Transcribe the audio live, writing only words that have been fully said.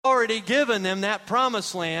already given them that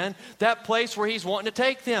promised land, that place where he's wanting to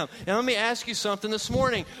take them. And let me ask you something this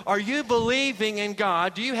morning. Are you believing in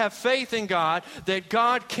God? Do you have faith in God that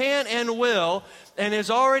God can and will and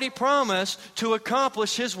has already promised to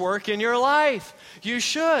accomplish his work in your life? You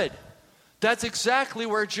should. That's exactly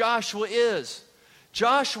where Joshua is.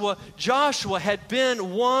 Joshua had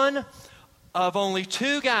been one of only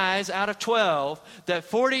 2 guys out of 12 that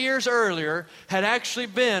 40 years earlier had actually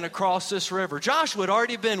been across this river. Joshua had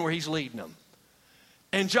already been where he's leading them.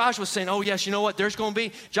 And Joshua was saying, oh yes, you know what, there's going to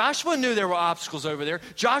be, Joshua knew there were obstacles over there.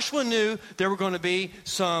 Joshua knew there were going to be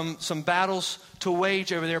some battles to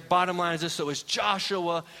wage over there. Bottom line is this, so is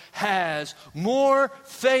Joshua has more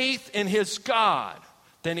faith in his God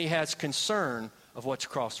than he has concern of what's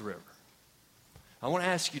across the river. I want to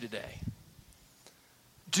ask you today,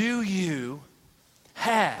 do you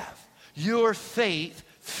have your faith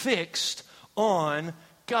fixed on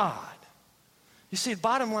God? You see, the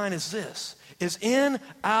bottom line is this, is in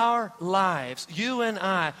our lives, you and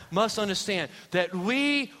I must understand that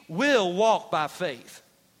we will walk by faith.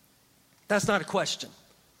 That's not a question.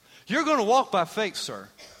 You're going to walk by faith, sir.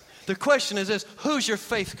 The question is this, who's your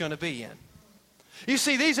faith going to be in? You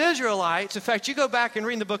see, these Israelites, in fact, you go back and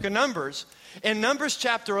read the book of Numbers. In Numbers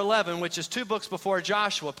chapter 11, which is 2 books before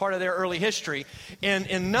Joshua, part of their early history,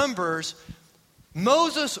 in Numbers,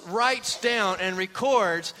 Moses writes down and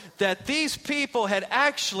records that these people had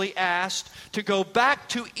actually asked to go back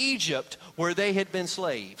to Egypt where they had been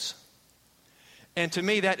slaves. And to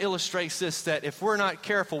me, that illustrates this, that if we're not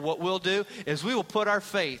careful, what we'll do is we will put our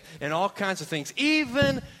faith in all kinds of things,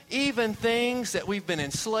 even things that we've been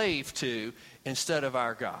enslaved to, instead of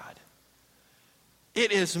our God.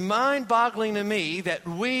 It is mind-boggling to me that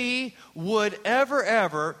we would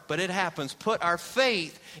ever, but it happens, put our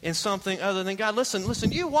faith in something other than God.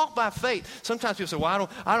 Listen, you walk by faith. Sometimes people say, well,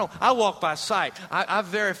 I walk by sight. I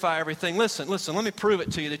verify everything. Listen, let me prove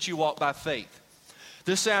it to you that you walk by faith.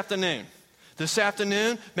 This afternoon,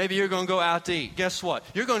 maybe you're going to go out to eat. Guess what?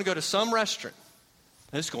 You're going to go to some restaurant.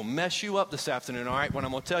 And it's going to mess you up this afternoon, all right, what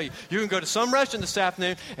I'm going to tell you. You're going to go to some restaurant this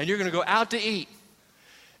afternoon, and you're going to go out to eat.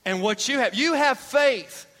 And what you have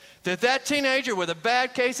faith that teenager with a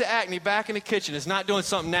bad case of acne back in the kitchen is not doing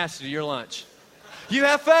something nasty to your lunch. You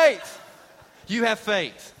have faith. You have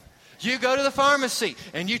faith. You go to the pharmacy,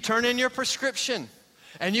 and you turn in your prescription.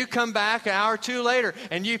 And you come back an hour or two later,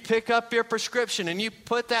 and you pick up your prescription, and you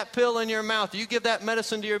put that pill in your mouth. You give that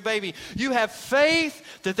medicine to your baby. You have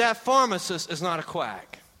faith that pharmacist is not a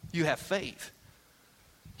quack. You have faith.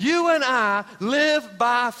 You and I live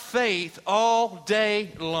by faith all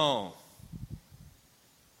day long.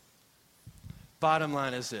 Bottom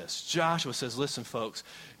line is this. Joshua says, listen, folks,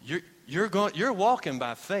 you're walking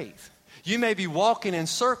by faith. You may be walking in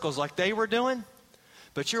circles like they were doing,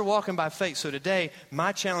 but you're walking by faith. So today,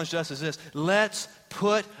 my challenge to us is this. Let's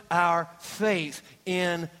put our faith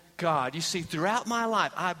in God. You see, throughout my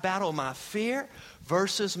life, I battle my fear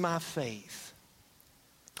versus my faith.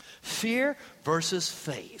 Fear versus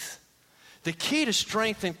faith. The key to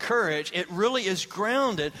strength and courage, it really is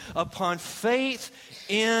grounded upon faith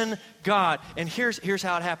in God. And here's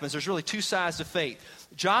how it happens. There's really 2 sides to faith.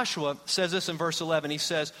 Joshua says this in verse 11. He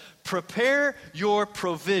says, prepare your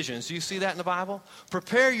provisions. Do you see that in the Bible?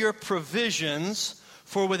 Prepare your provisions,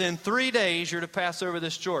 for within 3 days you're to pass over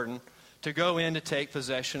this Jordan to go in to take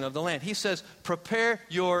possession of the land. He says, prepare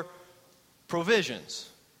your provisions.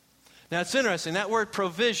 Now it's interesting, that word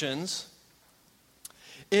provisions,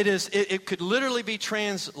 it could literally be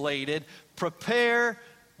translated, prepare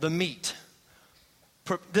the meat.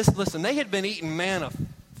 Listen, they had been eating manna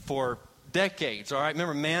for decades, all right?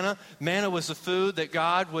 Remember manna? Manna was the food that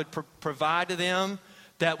God would provide to them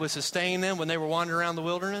that would sustain them when they were wandering around the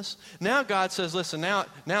wilderness. Now God says, listen, now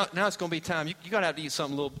it's going to be time. You got to have to eat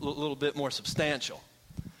something a little bit more substantial.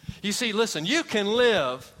 You see, listen, you can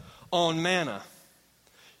live on manna.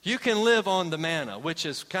 You can live on the manna, which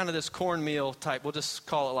is kind of this cornmeal type. We'll just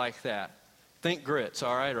call it like that. Think grits,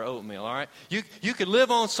 all right, or oatmeal, all right? You could live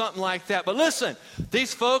on something like that. But listen,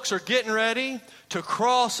 these folks are getting ready to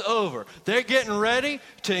cross over. They're getting ready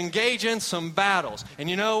to engage in some battles. And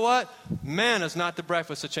you know what? Manna's not the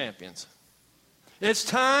breakfast of champions. It's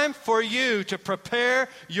time for you to prepare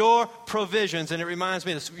your provisions. And it reminds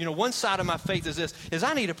me of this, one side of my faith is this, is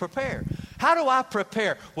I need to prepare. How do I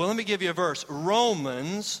prepare? Well, let me give you a verse.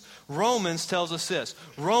 Romans tells us this.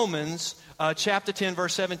 Romans chapter 10,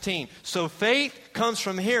 verse 17. So faith comes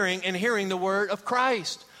from hearing, and hearing the word of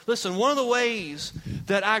Christ. Listen, one of the ways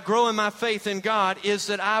that I grow in my faith in God is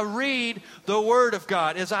that I read the Word of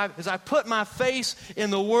God. As I put my face in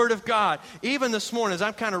the Word of God. Even this morning, as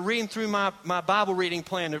I'm kind of reading through my Bible reading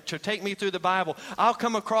plan to take me through the Bible, I'll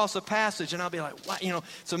come across a passage and I'll be like, wow, you know,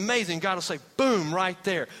 it's amazing. God will say, boom, right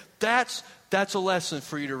there. That's a lesson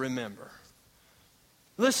for you to remember.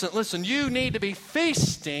 Listen, you need to be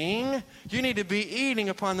feasting. You need to be eating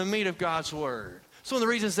upon the meat of God's Word. It's one of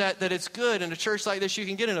the reasons that it's good in a church like this. You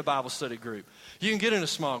can get in a Bible study group. You can get in a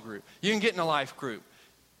small group. You can get in a life group.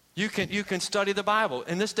 You can study the Bible.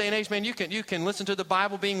 In this day and age, man, you can listen to the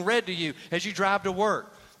Bible being read to you as you drive to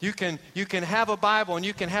work. You can have a Bible and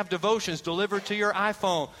you can have devotions delivered to your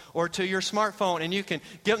iPhone or to your smartphone, and you can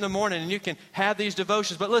get in the morning and you can have these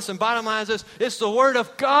devotions. But listen, bottom line is this: it's the Word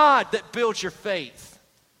of God that builds your faith.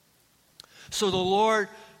 So the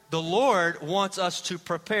Lord wants us to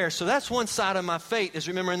prepare. So that's one side of my faith, is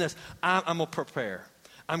remembering this. I'm going to prepare.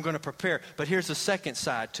 I'm going to prepare. But here's the second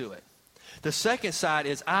side to it. The second side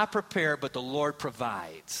is I prepare, but the Lord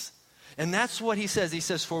provides. And that's what he says. He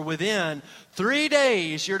says, for within 3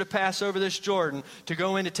 days you're to pass over this Jordan to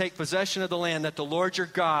go in to take possession of the land that the Lord your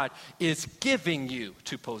God is giving you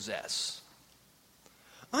to possess.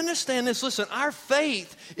 Understand this. Listen, our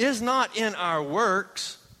faith is not in our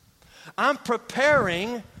works. I'm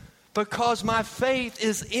preparing because my faith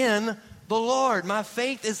is in the Lord. My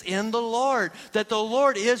faith is in the Lord. That the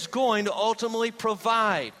Lord is going to ultimately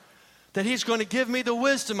provide. That He's going to give me the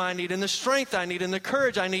wisdom I need and the strength I need and the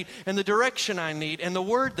courage I need and the direction I need and the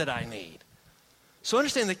word that I need. So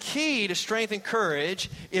understand the key to strength and courage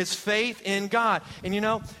is faith in God. And you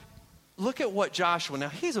know, look at what Joshua, now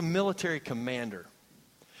he's a military commander.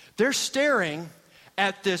 They're staring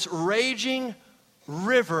at this raging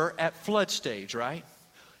river at flood stage, right?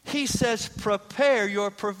 He says, prepare your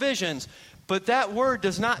provisions. But that word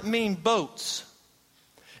does not mean boats.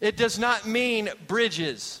 It does not mean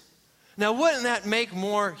bridges. Now, wouldn't that make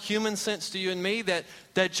more human sense to you and me that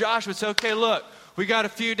Joshua would say, okay, look, we got a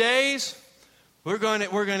few days. We're going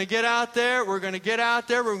to get out there. We're going to get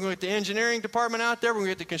the engineering department out there. We're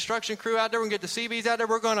going to get the construction crew out there. We're going to get the CVs out there.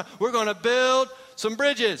 We're going to build some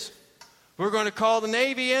bridges. We're going to call the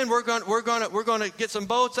Navy in. We're going to get some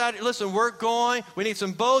boats out here. Listen, we need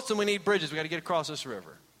some boats and we need bridges. We got to get across this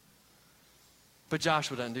river. But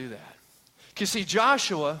Joshua doesn't do that. You see,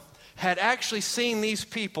 Joshua had actually seen these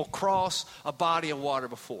people cross a body of water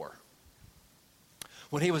before.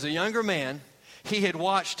 When he was a younger man, he had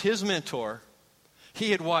watched his mentor, he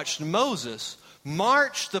had watched Moses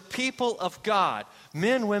march the people of God,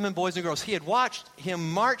 men, women, boys, and girls. He had watched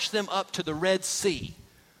him march them up to the Red Sea.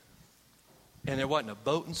 And there wasn't a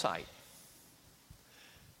boat in sight.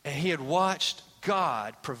 And he had watched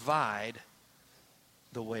God provide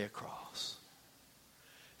the way across.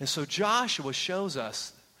 And so Joshua shows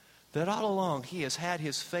us that all along he has had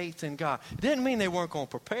his faith in God. It didn't mean they weren't going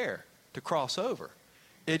to prepare to cross over.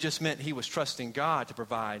 It just meant he was trusting God to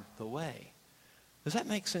provide the way. Does that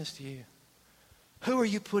make sense to you? Who are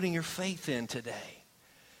you putting your faith in today?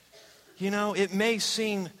 You know, it may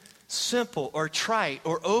seem simple or trite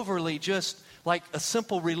or overly just like a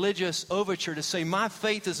simple religious overture to say, my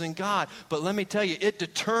faith is in God. But let me tell you, it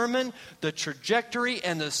determined the trajectory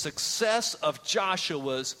and the success of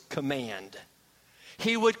Joshua's command.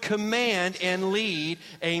 He would command and lead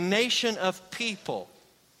a nation of people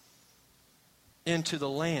into the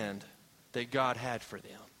land that God had for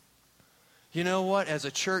them. You know what? As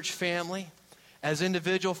a church family, as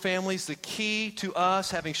individual families, the key to us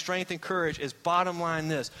having strength and courage is, bottom line,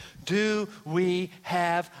 this: do we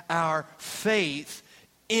have our faith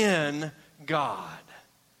in God?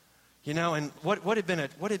 You know, and what had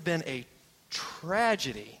been a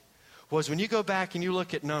tragedy was when you go back and you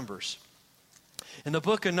look at Numbers. In the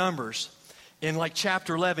book of Numbers, in like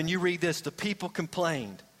chapter 11, you read this: the people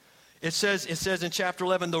complained. It says in chapter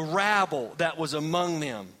 11, the rabble that was among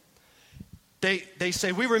them. They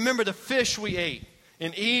say, we remember the fish we ate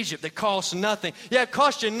in Egypt that cost nothing. Yeah, it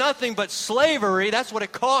cost you nothing but slavery. That's what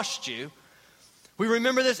it cost you. We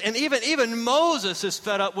remember this. And even Moses is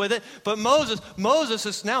fed up with it. But Moses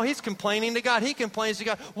is now, he's complaining to God. He complains to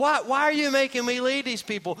God. Why are you making me lead these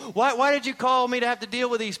people? Why did you call me to have to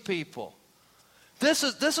deal with these people? This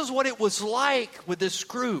is what it was like with this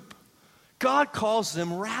group. God calls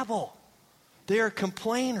them rabble. They are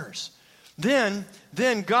complainers. Then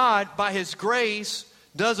God, by His grace,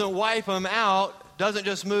 doesn't wipe them out, doesn't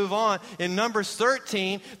just move on. In Numbers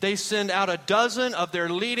 13, they send out a dozen of their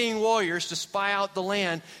leading warriors to spy out the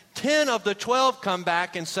land. 10 of the 12 come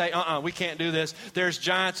back and say, we can't do this. There's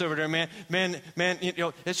giants over there, man, you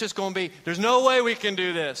know, it's just going to be, there's no way we can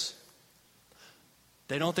do this.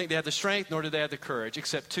 They don't think they have the strength, nor do they have the courage,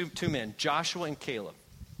 except two men, Joshua and Caleb.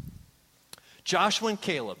 Joshua and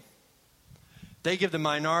Caleb, they give the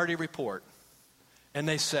minority report, and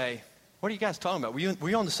they say, what are you guys talking about? Were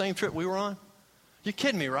you on the same trip we were on? You're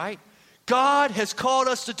kidding me, right? God has called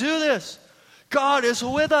us to do this. God is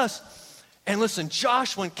with us. And listen,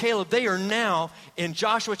 Joshua and Caleb, they are now, in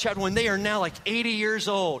Joshua chapter 1, they are now like 80 years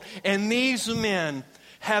old. And these men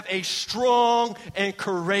have a strong and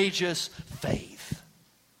courageous faith.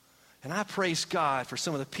 And I praise God for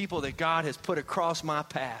some of the people that God has put across my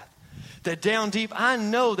path. That down deep, I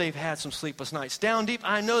know they've had some sleepless nights. Down deep,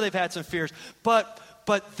 I know they've had some fears. But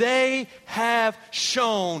they have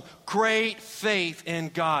shown great faith in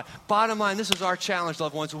God. Bottom line, this is our challenge,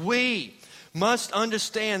 loved ones. We must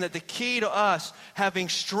understand that the key to us having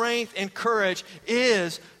strength and courage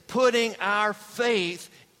is putting our faith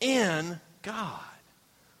in God.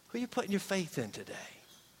 Who are you putting your faith in today?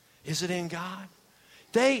 Is it in God?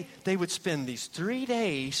 They would spend these 3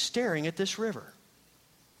 days staring at this river.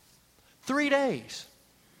 3 days.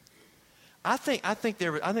 I think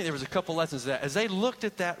there was a couple lessons to that. As they looked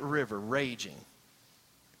at that river raging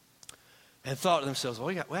and thought to themselves, well,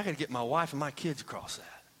 I got to get my wife and my kids across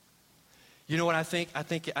that. You know what I think? I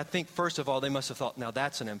think first of all, they must have thought, now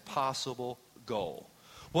that's an impossible goal.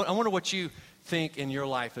 Well, I wonder what you think in your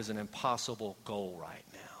life is an impossible goal right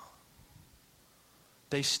now.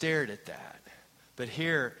 They stared at that. But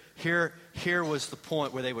here was the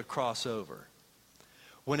point where they would cross over.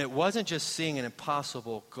 When it wasn't just seeing an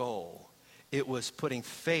impossible goal, it was putting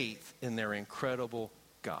faith in their incredible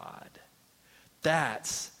God.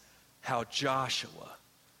 That's how Joshua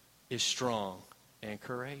is strong and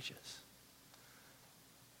courageous.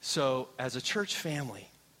 So, as a church family,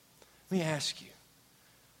 let me ask you,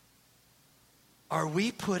 are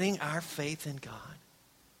we putting our faith in God?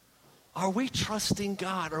 Are we trusting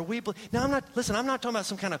God? Now, I'm not talking about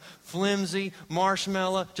some kind of flimsy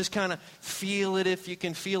marshmallow, just kind of feel it if you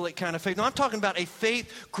can feel it kind of faith. No, I'm talking about a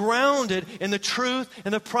faith grounded in the truth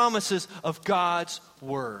and the promises of God's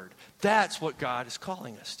word. That's what God is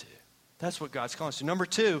calling us to. That's what God's calling us to. Number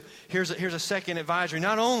two, here's a second advisory.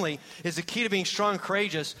 Not only is the key to being strong and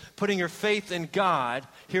courageous, putting your faith in God,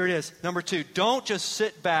 here it is. Number two, don't just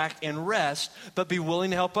sit back and rest, but be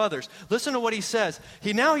willing to help others. Listen to what he says.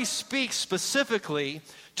 He speaks specifically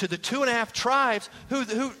to the 2.5 tribes who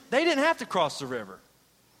they didn't have to cross the river.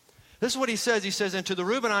 This is what he says. He says, and to the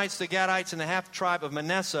Reubenites, the Gadites, and the half tribe of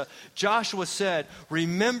Manasseh, Joshua said,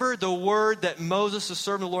 remember the word that Moses, the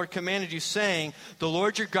servant of the Lord, commanded you, saying, the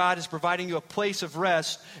Lord your God is providing you a place of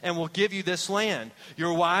rest and will give you this land.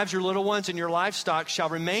 Your wives, your little ones, and your livestock shall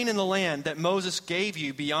remain in the land that Moses gave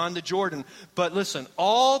you beyond the Jordan. But listen,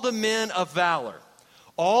 all the men of valor,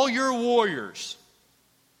 all your warriors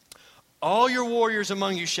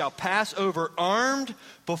among you shall pass over armed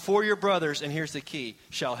before your brothers, and here's the key,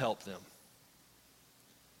 shall help them.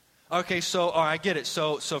 Okay, so I get it.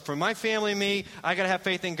 So for my family and me, I got to have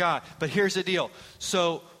faith in God. But here's the deal.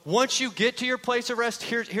 So once you get to your place of rest,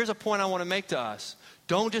 here's a point I want to make to us.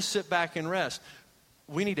 Don't just sit back and rest.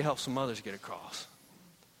 We need to help some others get across.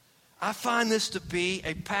 I find this to be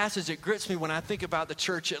a passage that grits me when I think about the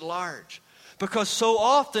church at large. Because so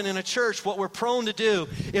often in a church, what we're prone to do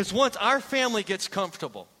is once our family gets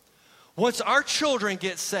comfortable, once our children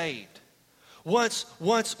get saved, once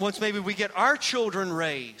maybe we get our children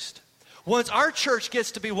raised, once our church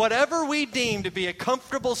gets to be whatever we deem to be a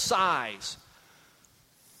comfortable size,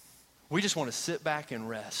 we just want to sit back and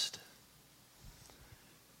rest.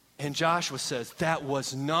 And Joshua says, that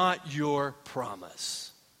was not your promise.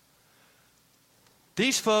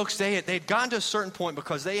 These folks, they'd gotten to a certain point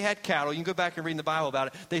because they had cattle. You can go back and read in the Bible about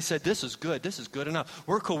it. They said, this is good enough.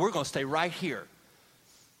 We're cool, we're going to stay right here.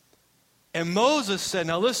 And Moses said,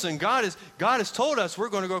 now listen, God has told us we're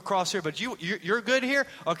going to go across here, but you're good here?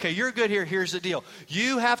 Okay, you're good here. Here's the deal.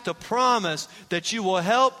 You have to promise that you will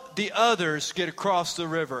help the others get across the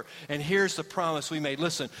river. And here's the promise we made.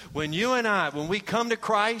 Listen, when we come to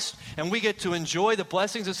Christ and we get to enjoy the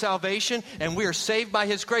blessings of salvation and we are saved by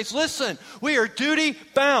his grace, listen, we are duty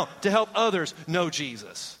bound to help others know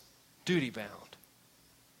Jesus. Duty bound.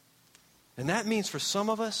 And that means for some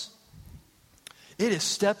of us, it is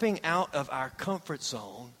stepping out of our comfort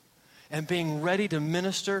zone and being ready to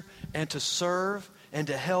minister and to serve and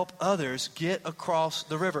to help others get across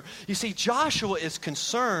the river. You see, Joshua is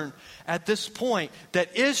concerned at this point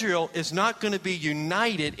that Israel is not going to be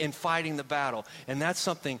united in fighting the battle. And that's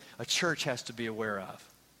something a church has to be aware of.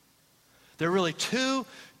 There are really two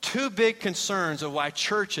big concerns of why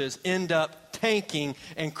churches end up tanking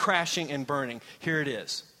and crashing and burning. Here it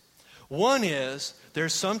is. One is there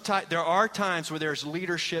are times where there's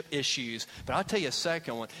leadership issues, but I'll tell you a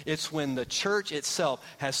second one. It's when the church itself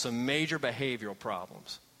has some major behavioral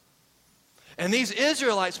problems. And these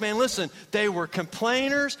Israelites, man, listen, they were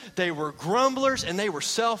complainers, they were grumblers, and they were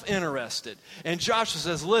self-interested. And Joshua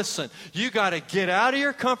says, listen, you got to get out of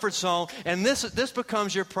your comfort zone, and this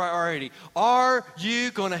becomes your priority. Are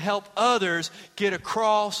you going to help others get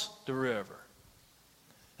across the river?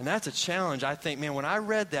 And that's a challenge. I think, man, when I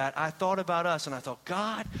read that, I thought about us, and I thought,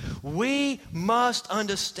 God, we must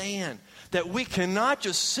understand that we cannot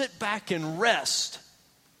just sit back and rest,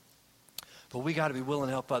 but we got to be willing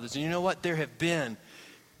to help others. And you know what? There have been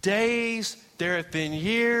days, there have been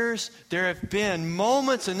years, there have been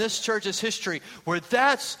moments in this church's history where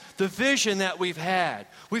that's the vision that we've had.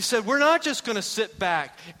 We've said we're not just going to sit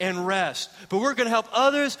back and rest, but we're going to help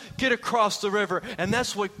others get across the river. And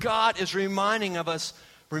that's what God is reminding us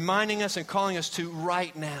and calling us to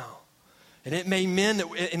right now. And it may mean that,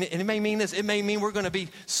 and it may mean this. It may mean we're going to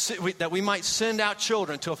that we might send out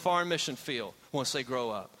children to a foreign mission field once they grow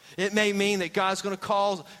up. It may mean that God's going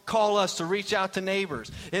to call us to reach out to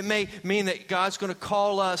neighbors. It may mean that God's going to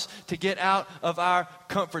call us to get out of our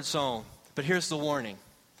comfort zone. But here's the warning.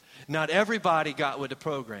 Not everybody got with the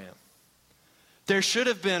program. There should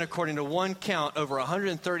have been, according to one count, over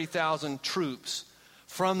 130,000 troops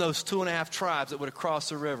from those 2.5 tribes that would have crossed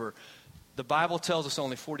the river. The Bible tells us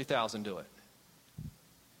only 40,000 do it.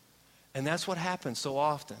 And that's what happens so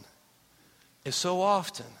often. Is so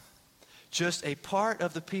often just a part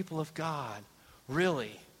of the people of God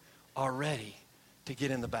really are ready to get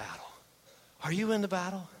in the battle. Are you in the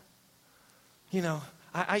battle? You know,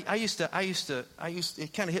 I used to,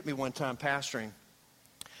 it kind of hit me one time pastoring,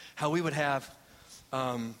 how we would have,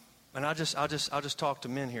 and I'll just talk to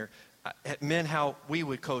men here. Men, how we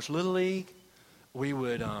would coach Little League, we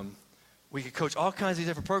could coach all kinds of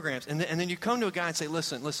different programs, and then you come to a guy and say,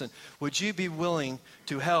 listen, would you be willing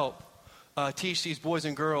to help teach these boys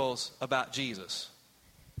and girls about Jesus?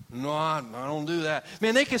 No, I don't do that.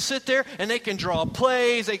 Man, they can sit there and they can draw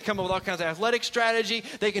plays. They can come up with all kinds of athletic strategy.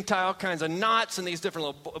 They can tie all kinds of knots in these different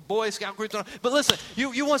little Boy Scout groups. But listen,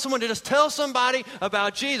 you want someone to just tell somebody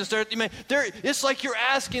about Jesus. It's like you're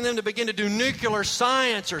asking them to begin to do nuclear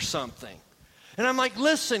science or something. And I'm like,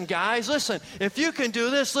 listen, guys, listen. If you can do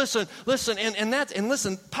this, listen, and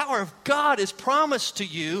listen. Power of God is promised to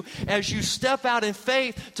you as you step out in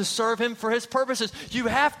faith to serve Him for His purposes. You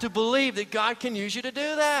have to believe that God can use you to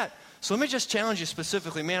do that. So let me just challenge you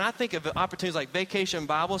specifically, man. I think of opportunities like Vacation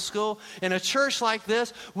Bible School. In a church like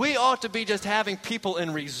this, we ought to be just having people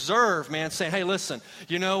in reserve, man, saying, hey, listen,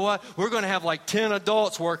 you know what? We're going to have like 10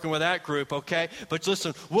 adults working with that group, okay? But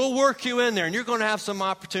listen, we'll work you in there, and you're going to have some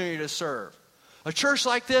opportunity to serve. A church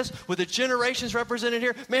like this, with the generations represented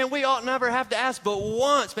here, man, we ought never have to ask but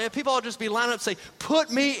once, man. People ought just be lining up and say, put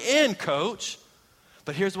me in, coach.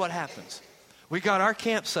 But here's what happens. We got our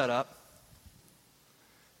camp set up,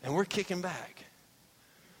 and we're kicking back.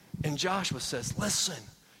 And Joshua says, listen,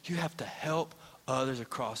 you have to help others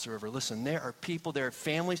across the river. Listen, there are people, there are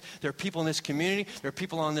families, there are people in this community, there are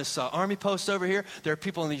people on this army post over here, there are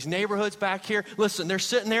people in these neighborhoods back here. Listen, they're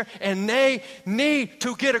sitting there, and they need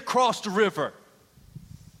to get across the river.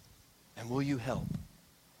 And will you help?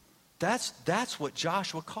 That's what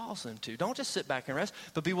Joshua calls them to. Don't just sit back and rest,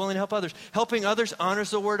 but be willing to help others. Helping others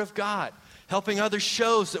honors the Word of God. Helping others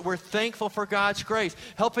shows that we're thankful for God's grace.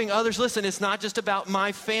 Helping others, listen, it's not just about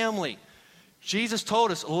my family. Jesus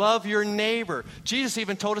told us, love your neighbor. Jesus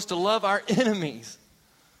even told us to love our enemies.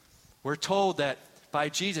 We're told that by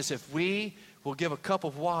Jesus, if we will give a cup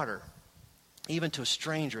of water, even to a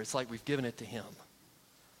stranger, it's like we've given it to Him.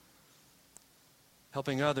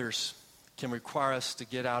 Helping others can require us to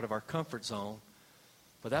get out of our comfort zone,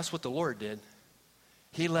 but that's what the Lord did.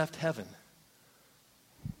 He left heaven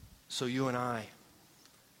so you and I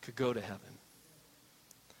could go to heaven.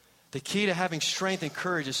 The key to having strength and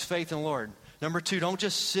courage is faith in the Lord. Number 2, don't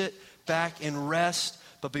just sit back and rest,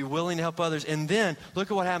 but be willing to help others. And then, look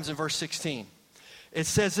at what happens in verse 16. It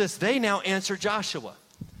says this, they now answer Joshua.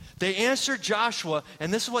 They answered Joshua,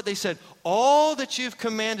 and this is what they said, all that you've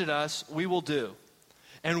commanded us, we will do.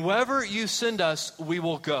 And wherever you send us, we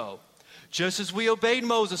will go. Just as we obeyed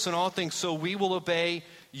Moses in all things, so we will obey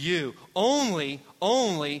you. Only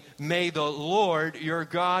may the Lord your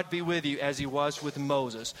God be with you as He was with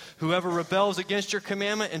Moses. Whoever rebels against your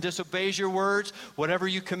commandment and disobeys your words, whatever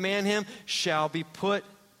you command him, shall be put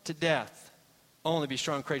to death. Only be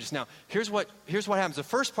strong and courageous. Now, here's what happens. The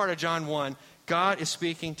first part of John 1, God is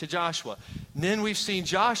speaking to Joshua. And then we've seen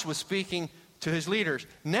Joshua speaking to his leaders.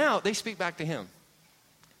 Now they speak back to him.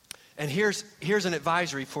 And here's an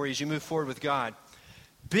advisory for you as you move forward with God.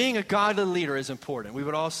 Being a godly leader is important. We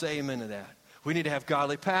would all say amen to that. We need to have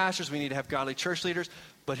godly pastors. We need to have godly church leaders.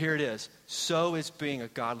 But here it is. So is being a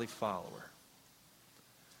godly follower.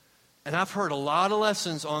 And I've heard a lot of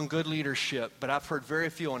lessons on good leadership, but I've heard very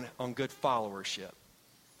few on good followership.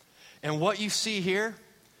 And what you see here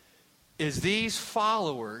is these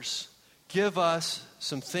followers give us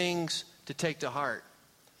some things to take to heart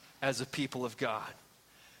as a people of God.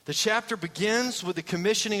 The chapter begins with the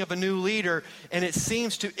commissioning of a new leader, and it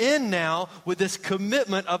seems to end now with this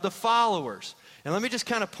commitment of the followers. And let me just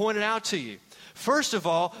kind of point it out to you. First of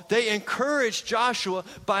all, they encouraged Joshua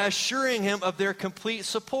by assuring him of their complete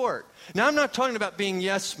support. Now, I'm not talking about being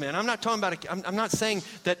yes men. I'm not saying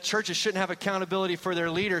that churches shouldn't have accountability for their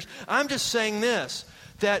leaders. I'm just saying this,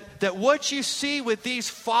 that what you see with these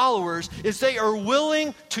followers is they are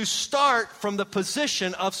willing to start from the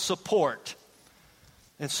position of support.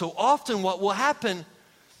 And so often what will happen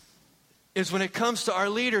is when it comes to our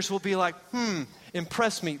leaders, we'll be like,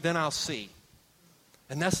 impress me, then I'll see.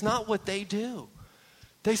 And that's not what they do.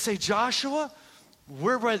 They say, Joshua,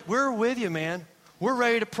 we're with you, man. We're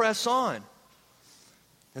ready to press on.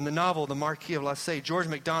 In the novel, The Marquis of Lassay, George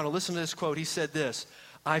MacDonald, listen to this quote. He said this,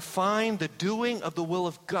 I find the doing of the will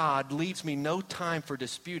of God leaves me no time for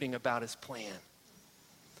disputing about his plan.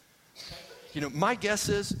 You know, my guess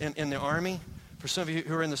is in the Army, for some of you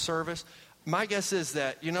who are in the service, my guess is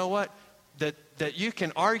that, you know what, that you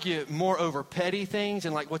can argue more over petty things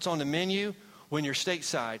and like what's on the menu when you're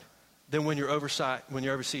stateside than when you're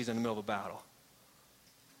overseas in the middle of a battle.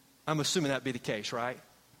 I'm assuming that'd be the case, right?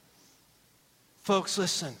 Folks,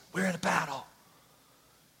 listen, we're in a battle.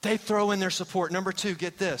 They throw in their support. Number 2,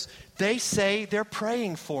 get this. They say they're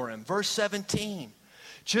praying for him. Verse 17.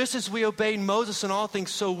 Just as we obeyed Moses in all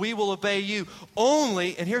things, so we will obey you.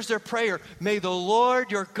 Only, and here's their prayer, may the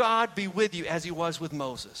Lord your God be with you as he was with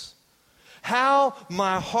Moses. How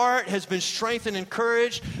my heart has been strengthened and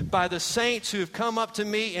encouraged by the saints who have come up to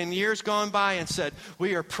me in years gone by and said,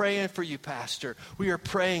 we are praying for you, Pastor. We are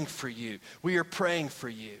praying for you. We are praying for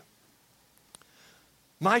you.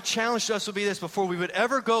 My challenge to us will be this: before we would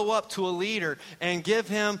ever go up to a leader and give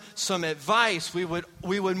him some advice, we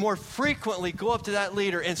would more frequently go up to that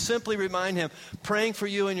leader and simply remind him, praying for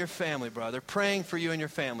you and your family, brother, praying for you and your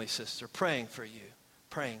family, sister, praying for you,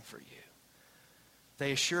 praying for you.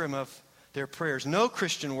 They assure him of their prayers. No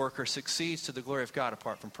Christian worker succeeds to the glory of God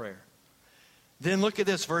apart from prayer. Then look at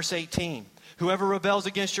this, verse 18. Whoever rebels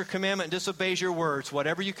against your commandment and disobeys your words,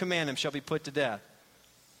 whatever you command him shall be put to death.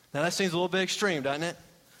 Now that seems a little bit extreme, doesn't it?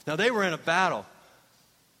 Now, they were in a battle.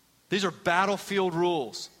 These are battlefield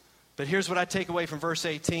rules. But here's what I take away from verse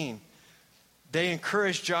 18. They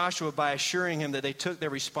encouraged Joshua by assuring him that they took their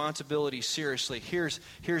responsibility seriously. Here's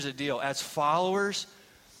the deal. As followers,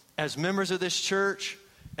 as members of this church,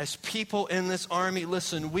 as people in this army,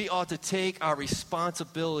 listen, we ought to take our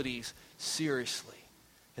responsibilities seriously.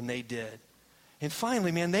 And they did. And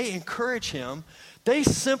finally, man, they encourage him. They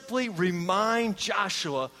simply remind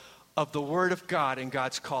Joshua of the Word of God and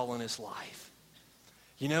God's call in his life.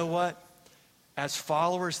 You know what? As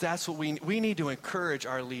followers, that's what we need to encourage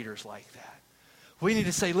our leaders like that. We need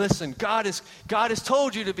to say, listen, God has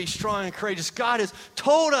told you to be strong and courageous. God has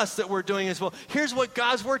told us that we're doing as well. Here's what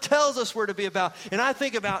God's Word tells us we're to be about. And I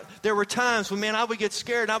think about, there were times when, man, I would get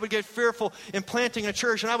scared and I would get fearful in planting a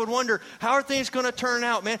church. And I would wonder, how are things going to turn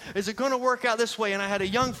out, man? Is it going to work out this way? And I had a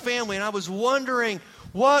young family and I was wondering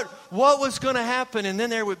what was going to happen. And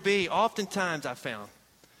then there would be, oftentimes I found,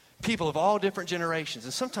 people of all different generations.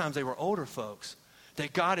 And sometimes they were older folks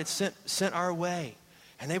that God had sent our way.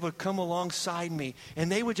 And they would come alongside me,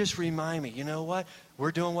 and they would just remind me, you know what?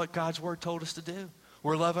 We're doing what God's Word told us to do.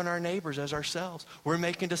 We're loving our neighbors as ourselves. We're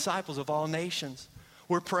making disciples of all nations.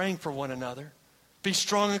 We're praying for one another. Be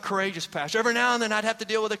strong and courageous, Pastor. Every now and then I'd have to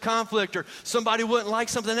deal with a conflict, or somebody wouldn't like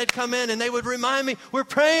something. They'd come in, and they would remind me, we're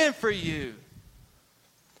praying for you.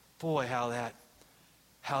 Boy, how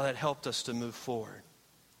that helped us to move forward.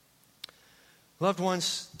 Loved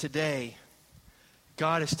ones, today,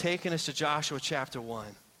 God has taken us to Joshua chapter 1.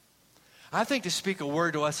 I think to speak a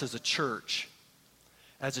word to us as a church,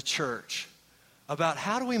 about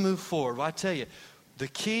how do we move forward. Well, I tell you, the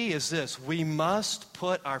key is this. We must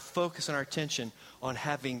put our focus and our attention on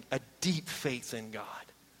having a deep faith in God.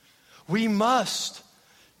 We must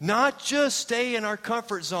not just stay in our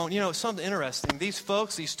comfort zone. You know, something interesting. These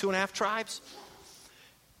folks, these 2.5 tribes,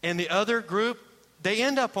 and the other group, they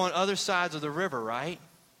end up on other sides of the river, right?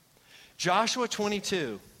 Joshua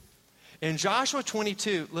 22. In Joshua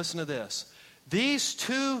 22, listen to this. These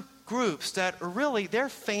two groups that are really, they're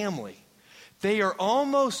family. They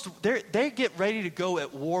get ready to go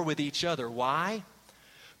at war with each other. Why?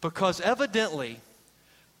 Because evidently,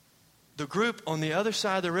 the group on the other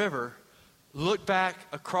side of the river looked back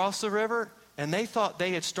across the river, and they thought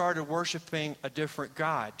they had started worshiping a different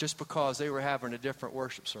God just because they were having a different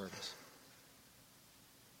worship service.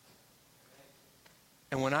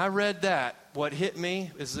 And when I read that, what hit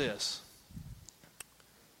me is this.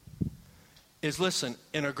 Listen,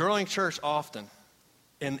 in a growing church often,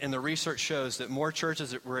 and the research shows that more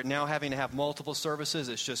churches that we're now having to have multiple services.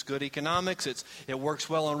 It's just good economics. It works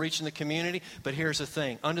well on reaching the community. But here's the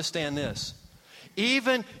thing. Understand this.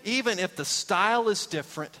 Even if the style is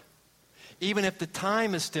different, even if the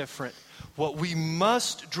time is different, what we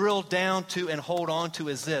must drill down to and hold on to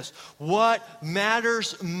is this. What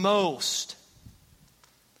matters most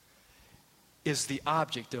is the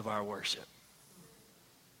object of our worship.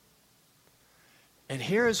 And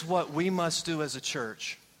here's what we must do as a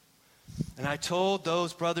church. And I told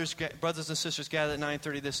those brothers and sisters gathered at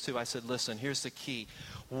 9:30 this too. I said, listen, here's the key.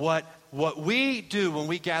 What we do when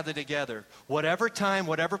we gather together, whatever time,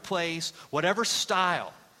 whatever place, whatever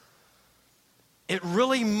style, it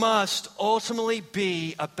really must ultimately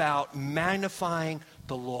be about magnifying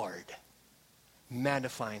the Lord.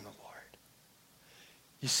 Magnifying the Lord.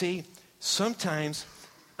 You see, sometimes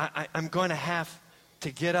I'm going to have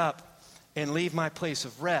to get up and leave my place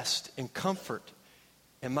of rest and comfort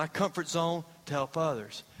and my comfort zone to help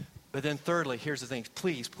others. But then thirdly, here's the thing.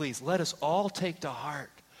 Please, let us all take to heart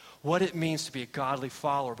what it means to be a godly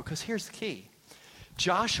follower. Because here's the key.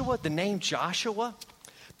 Joshua, the name Joshua,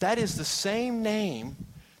 that is the same name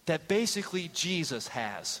that basically Jesus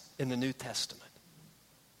has in the New Testament.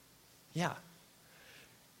 Yeah.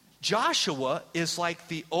 Joshua is like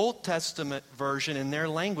the Old Testament version in their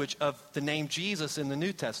language of the name Jesus in the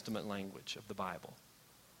New Testament language of the Bible.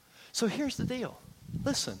 So here's the deal.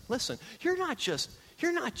 Listen. You're not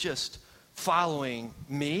just following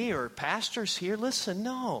me or pastors here. Listen,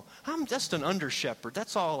 no. I'm just an under shepherd.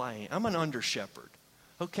 That's all I am. I'm an under shepherd.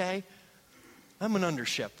 Okay? I'm an under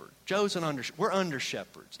shepherd. Joe's an under shepherd. We're under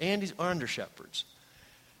shepherds. Andy's under shepherds.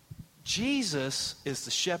 Jesus is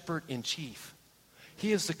the shepherd in chief.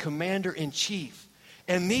 He is the commander in chief.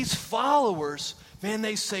 And these followers, man,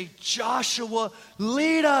 they say, Joshua,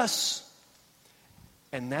 lead us.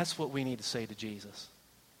 And that's what we need to say to Jesus.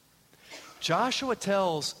 Joshua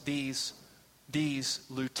tells these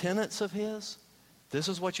lieutenants of his, this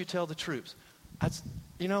is what you tell the troops.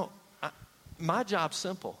 My job's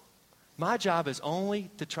simple. My job is only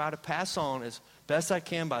to try to pass on as best I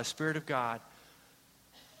can by the Spirit of God,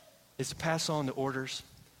 is to pass on the orders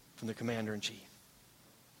from the commander in chief.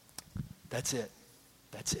 That's it.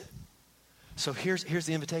 So here's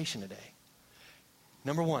the invitation today.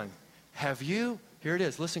 Number one, here it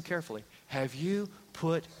is, listen carefully. Have you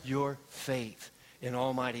put your faith in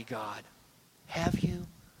Almighty God? Have you?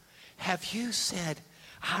 Have you said,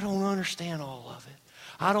 I don't understand all of it.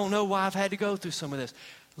 I don't know why I've had to go through some of this.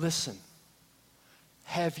 Listen,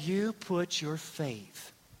 have you put your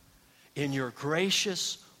faith in your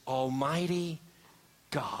gracious, almighty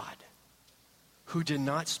God, who did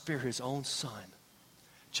not spare his own son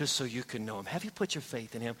just so you could know him? Have you put your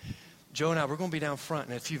faith in him? Joe and I, we're going to be down front.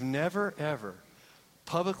 And if you've never, ever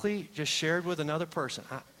publicly just shared with another person,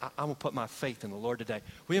 I'm going to put my faith in the Lord today.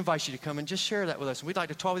 We invite you to come and just share that with us. And we'd like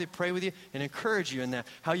to talk with you, pray with you, and encourage you in that,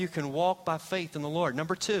 how you can walk by faith in the Lord.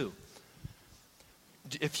 Number two,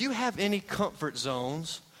 if you have any comfort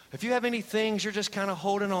zones, if you have any things you're just kind of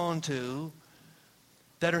holding on to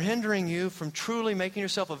that are hindering you from truly making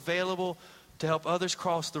yourself available to help others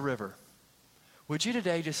cross the river, would you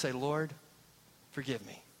today just say, Lord, forgive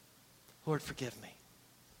me. Lord, forgive me.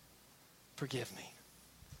 Forgive me.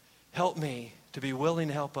 Help me to be willing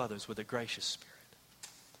to help others with a gracious spirit.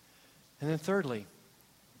 And then thirdly,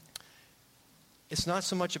 it's not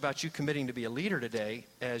so much about you committing to be a leader today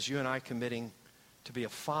as you and I committing to be a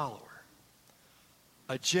follower.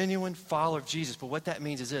 A genuine follower of Jesus. But what that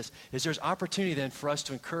means is this, is there's opportunity then for us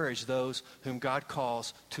to encourage those whom God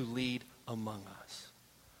calls to lead among us.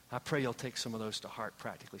 I pray you'll take some of those to heart,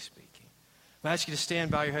 practically speaking. I ask you to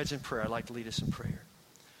stand, bow your heads in prayer. I'd like to lead us in prayer.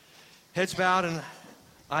 Heads bowed and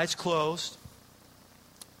eyes closed.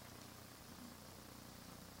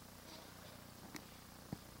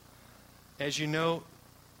 As you know,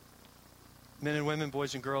 men and women,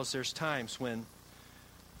 boys and girls, there's times when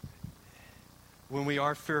we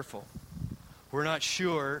are fearful. We're not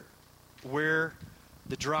sure where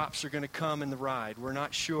the drops are going to come in the ride. We're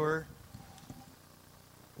not sure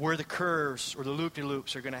where the curves or the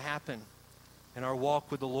loop-de-loops are going to happen in our walk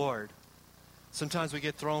with the Lord. Sometimes we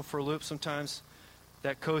get thrown for a loop. Sometimes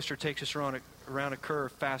that coaster takes us around a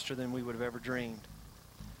curve faster than we would have ever dreamed.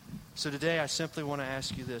 So today I simply want to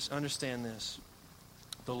ask you this. Understand this.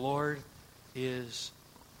 The Lord is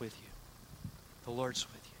with you. The Lord's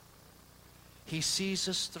with you. He sees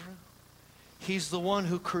us through. He's the one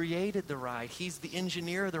who created the ride. He's the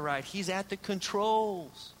engineer of the ride. He's at the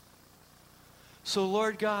controls. So,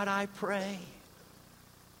 Lord God, I pray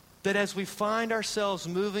that as we find ourselves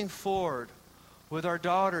moving forward with our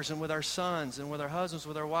daughters and with our sons and with our husbands,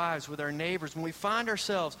 with our wives, with our neighbors, when we find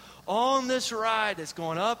ourselves on this ride that's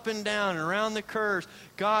going up and down and around the curves,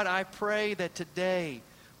 God, I pray that today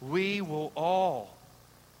we will all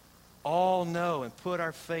know and put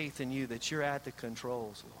our faith in you, that you're at the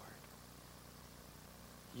controls, Lord.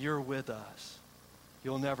 You're with us.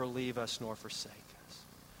 You'll never leave us nor forsake us.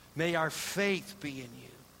 May our faith be in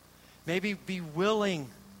you. Maybe be willing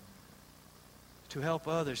to help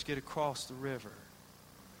others get across the river.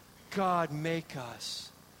 God, make us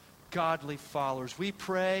godly followers. We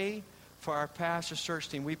pray for our pastor's church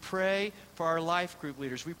team. We pray for our life group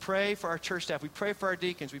leaders. We pray for our church staff. We pray for our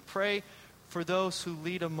deacons. We pray for those who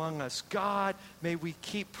lead among us. God, may we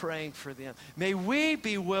keep praying for them. May we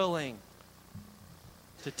be willing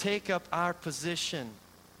to take up our position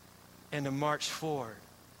and to march forward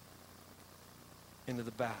into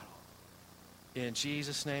the battle. In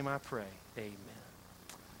Jesus' name I pray, amen.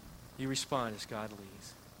 You respond as God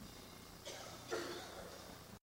leads.